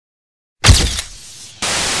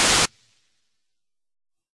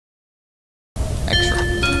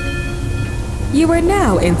You are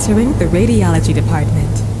now entering the radiology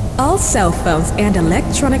department. All cell phones and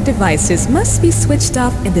electronic devices must be switched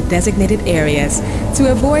off in the designated areas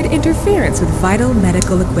to avoid interference with vital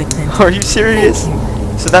medical equipment. Are you serious?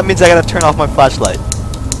 So that means I gotta turn off my flashlight.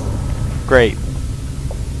 Great.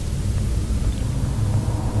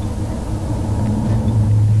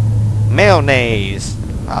 Mayonnaise.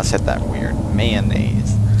 I said that weird.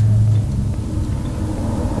 Mayonnaise.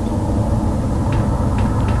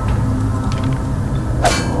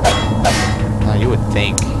 Now you would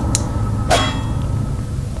think.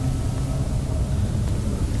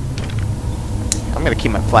 I'm gonna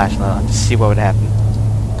keep my flashlight on to see what would happen.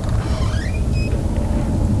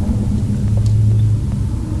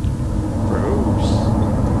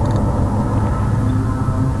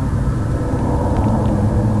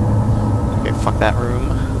 Fuck that room.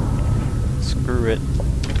 Screw it.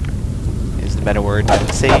 Is the better word.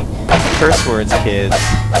 Don't say curse words, kids.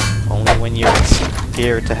 Only when you're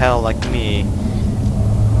scared to hell like me.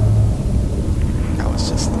 I was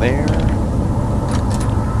just there.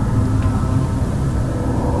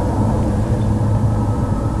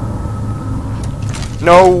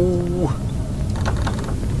 No!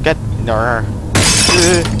 Get there.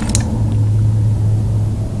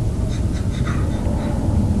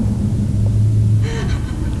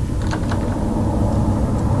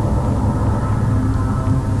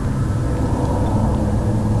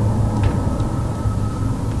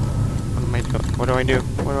 What do I do?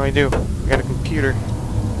 What do I do? I got a computer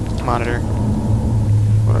monitor.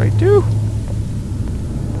 What do I do?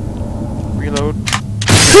 Reload.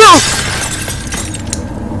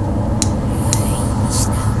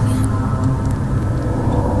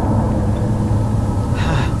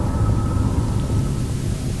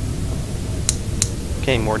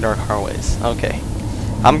 Okay, more dark hallways. Okay.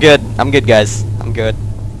 I'm good. I'm good, guys. I'm good.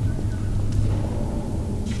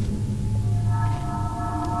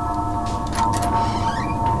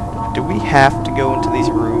 Do we have to go into these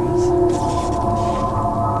rooms?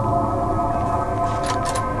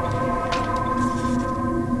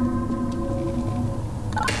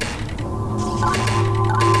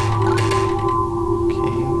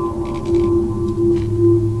 Okay.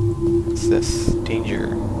 What's this?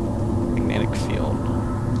 Danger. Magnetic field.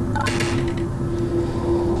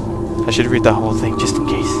 I should read the whole thing just in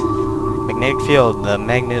case. Magnetic field. The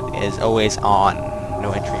magnet is always on.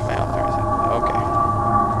 No entry valve.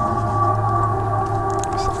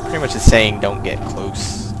 Pretty much it's saying don't get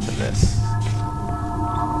close to this.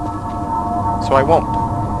 So I won't.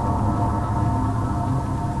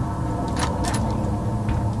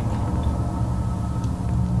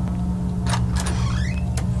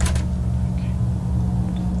 Okay.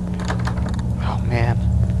 Oh man.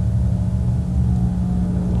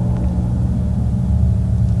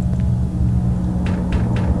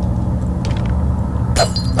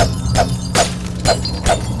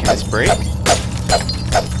 Can this break?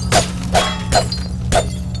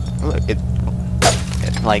 Look, it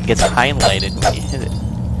like gets highlighted when you hit it.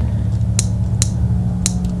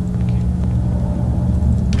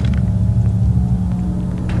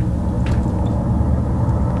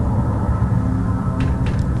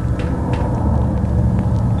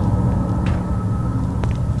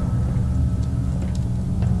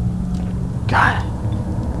 God.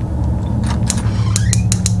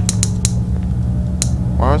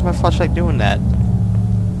 Why was my flashlight doing that?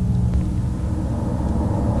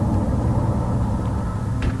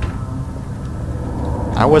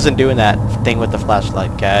 I wasn't doing that thing with the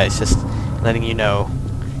flashlight, guys. Just letting you know.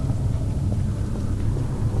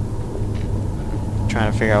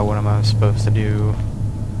 Trying to figure out what am I supposed to do.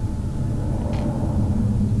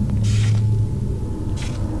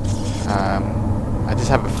 I just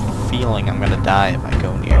have a feeling I'm gonna die if I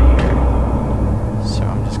go near here. So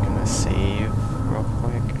I'm just gonna save real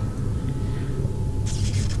quick.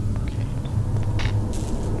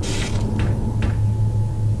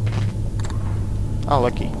 Oh,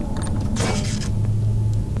 lucky.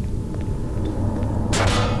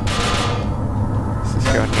 Does this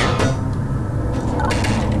go in here?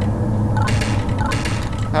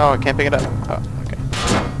 Oh, I can't pick it up. Oh, okay.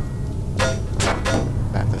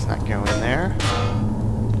 That does not go in there.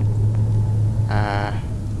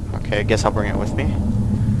 Okay, I guess I'll bring it with me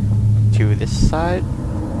to this side.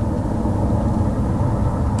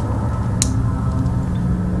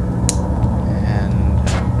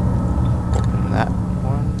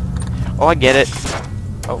 Oh, I get it.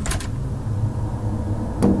 Oh.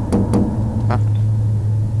 Huh?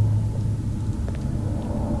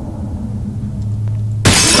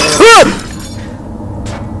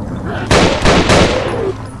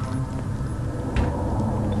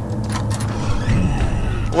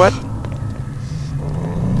 What?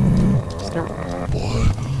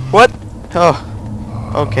 Oh,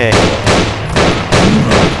 okay.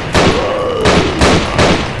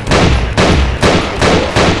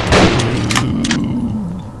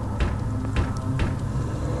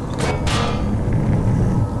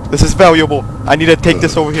 This is valuable. I need to take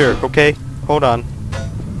this over here, okay? Hold on.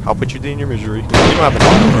 I'll put you in your misery. You don't have an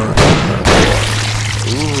arm.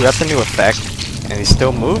 Ooh, that's a new effect. And he's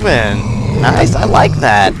still moving. Nice, I like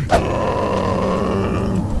that.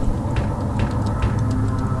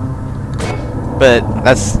 But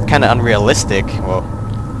that's kind of unrealistic. Well,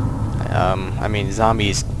 I mean,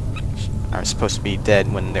 zombies are supposed to be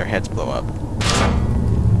dead when their heads blow up.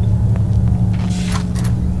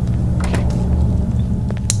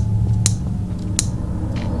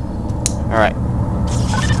 Alright.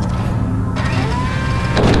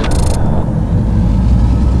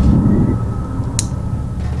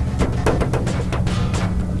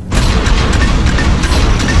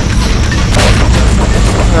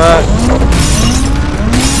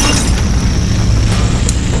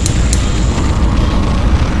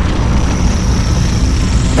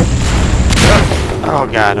 Oh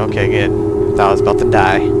god, okay, good. Thought I was about to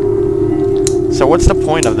die. So what's the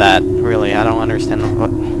point of that, really? I don't understand.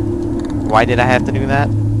 Why did I have to do that?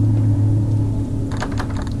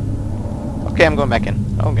 Okay, I'm going back in.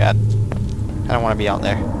 Oh god. I don't want to be out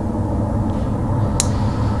there.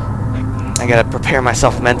 I gotta prepare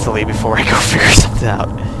myself mentally before I go figure something out.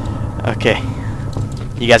 Okay.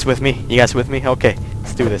 You guys with me? You guys with me? Okay.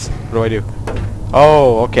 Let's do this. What do?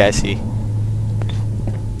 Oh, okay, I see.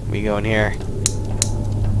 We go in here.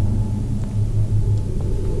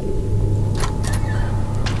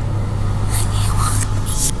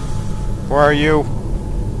 Where are you?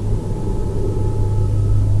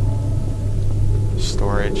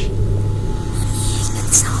 Storage.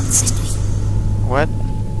 What?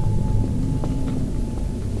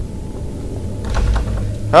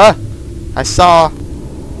 Huh? I saw.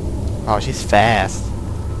 Oh, she's fast.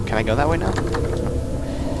 Can I go that way now?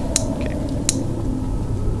 Okay.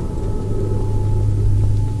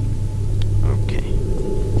 Okay.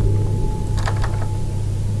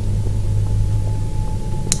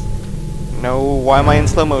 No, why am I in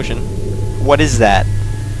slow motion? What is that?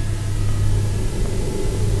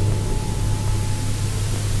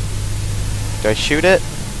 Do I shoot it?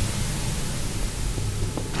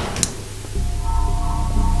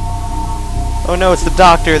 Oh no, it's the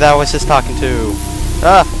doctor that I was just talking to.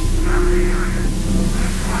 Ah!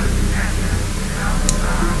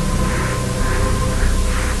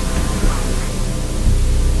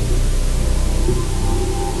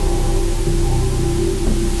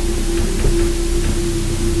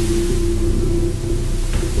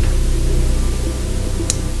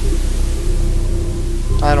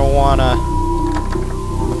 I don't wanna.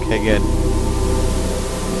 Okay, good.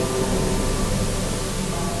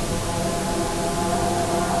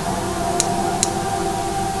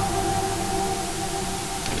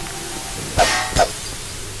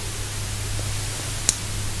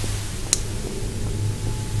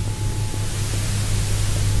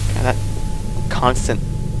 God, that constant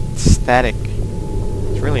static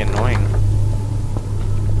is really annoying.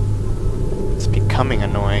 It's becoming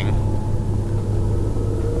annoying.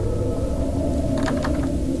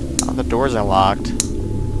 The doors are locked.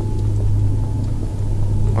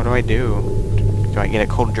 What do I do? Do I get a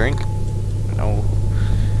cold drink? No.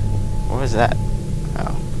 What was that?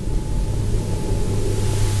 Oh.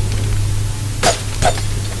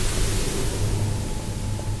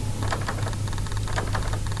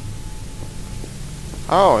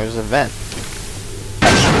 Oh, it was a vent.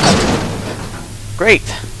 Great!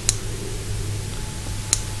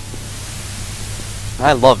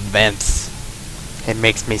 I love vents. It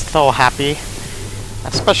makes me so happy,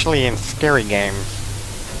 especially in scary games,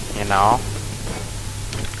 you know.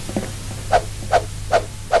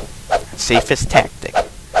 Safest tactic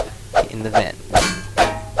in the vent.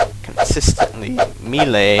 Consistently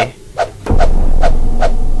melee,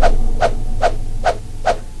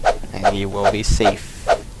 and you will be safe.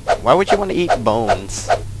 Why would you want to eat bones?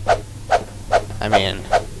 I mean,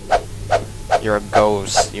 you're a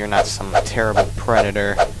ghost, you're not some terrible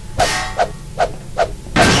predator.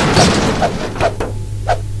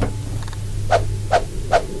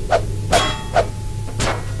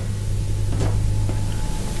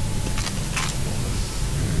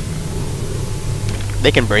 They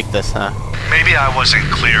can break this, huh? Maybe I wasn't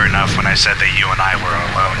clear enough when I said that you and I were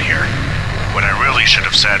alone here. What I really should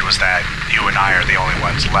have said was that you and I are the only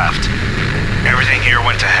ones left. Everything here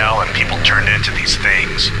went to hell and people turned into these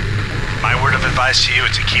things. My word of advice to you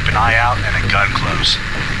is to keep an eye out and a gun close.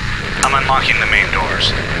 I'm unlocking the main doors.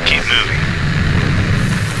 Keep moving.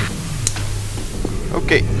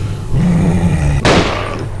 Okay.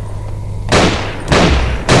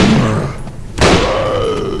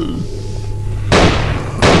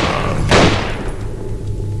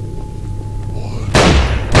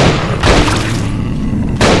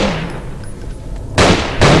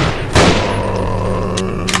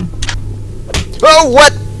 Oh,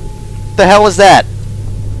 what the hell was that?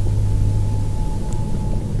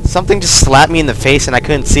 Something just slapped me in the face and I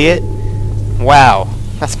couldn't see it? Wow,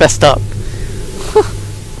 that's messed up.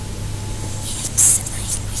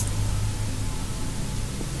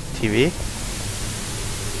 TV?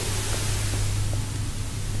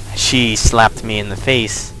 She slapped me in the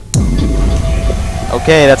face.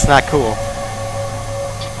 Okay, that's not cool.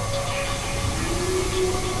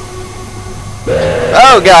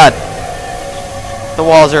 Oh god! The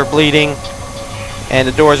walls are bleeding. And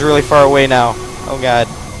the door's really far away now. Oh god.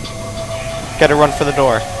 Gotta run for the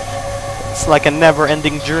door. It's like a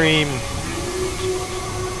never-ending dream.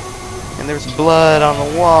 And there's blood on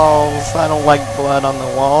the walls. I don't like blood on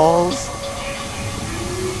the walls.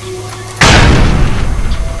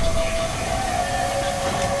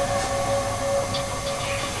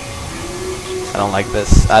 I don't like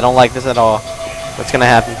this. I don't like this at all. What's gonna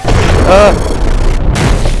happen?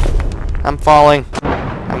 I'm falling.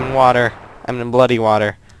 I'm in water. I'm in bloody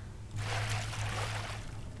water.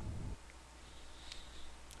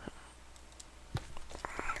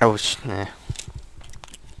 Oh, nah.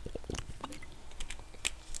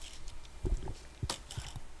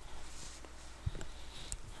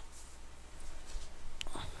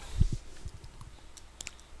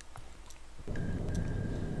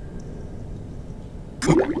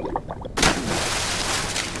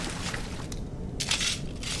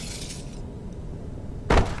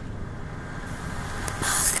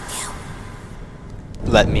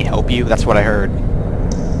 Let me help you? That's what I heard.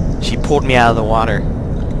 She pulled me out of the water.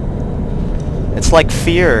 It's like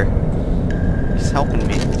fear. She's helping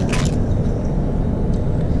me.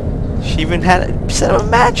 She even had set up a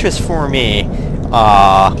mattress for me.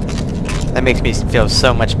 Aww. That makes me feel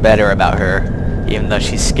so much better about her. Even though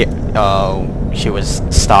she's scared. Oh, she was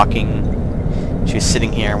stalking. She was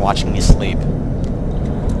sitting here watching me sleep.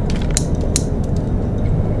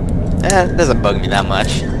 It doesn't bug me that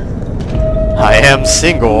much. I am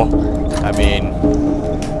single. I mean,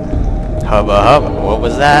 hubba hubba. What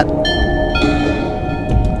was that?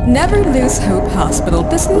 Never Lose Hope Hospital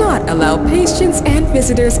does not allow patients and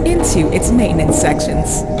visitors into its maintenance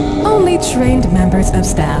sections. Only trained members of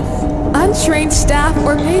staff. Untrained staff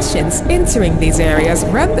or patients entering these areas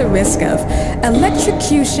run the risk of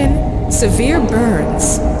electrocution, severe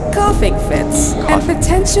burns, coughing fits, and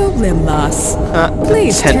potential limb loss.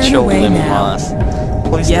 Please turn away now.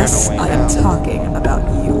 Yes, I am talking about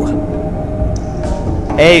you.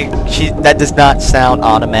 Hey, that does not sound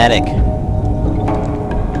automatic.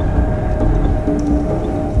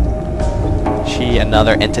 She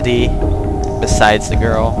another entity besides the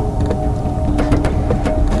girl.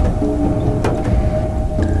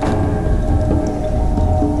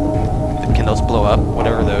 Can those blow up? What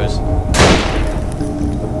are those?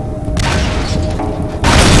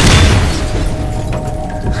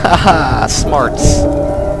 Haha, smarts.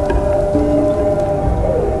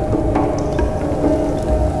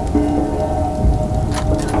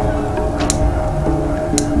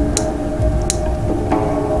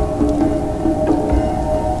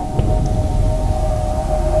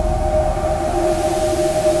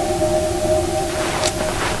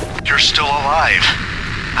 You're still alive.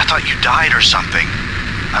 I thought you died or something.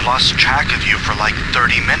 I lost track of you for like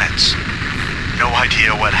 30 minutes. No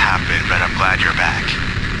idea what happened, but I'm glad you're back.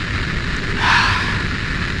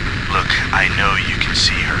 Look, I know you can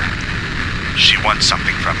see her. She wants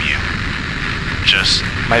something from you. Just...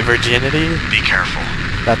 my virginity? be careful.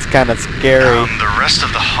 That's kind of scary. The rest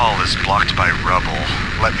of the hall is blocked by rubble.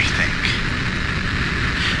 Let me think.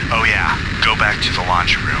 Oh yeah, go back to the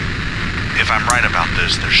laundry room. If I'm right about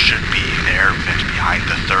this, there should be an air vent behind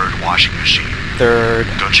the third washing machine. Third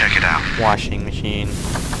Go check it out. washing machine.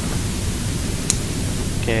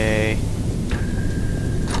 Okay.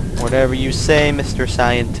 Whatever you say, Mr.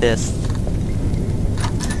 Scientist.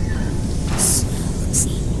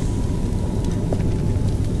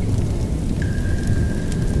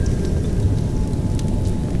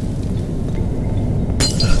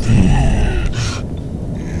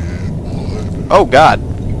 Oh God.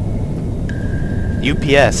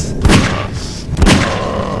 UPS.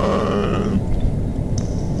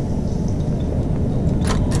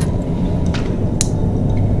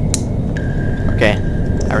 Okay.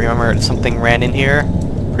 I remember something ran in here.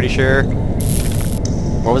 Pretty sure.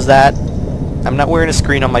 What was that? I'm not wearing a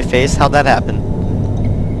screen on my face. How'd that happen?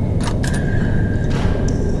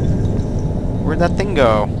 Where'd that thing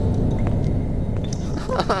go?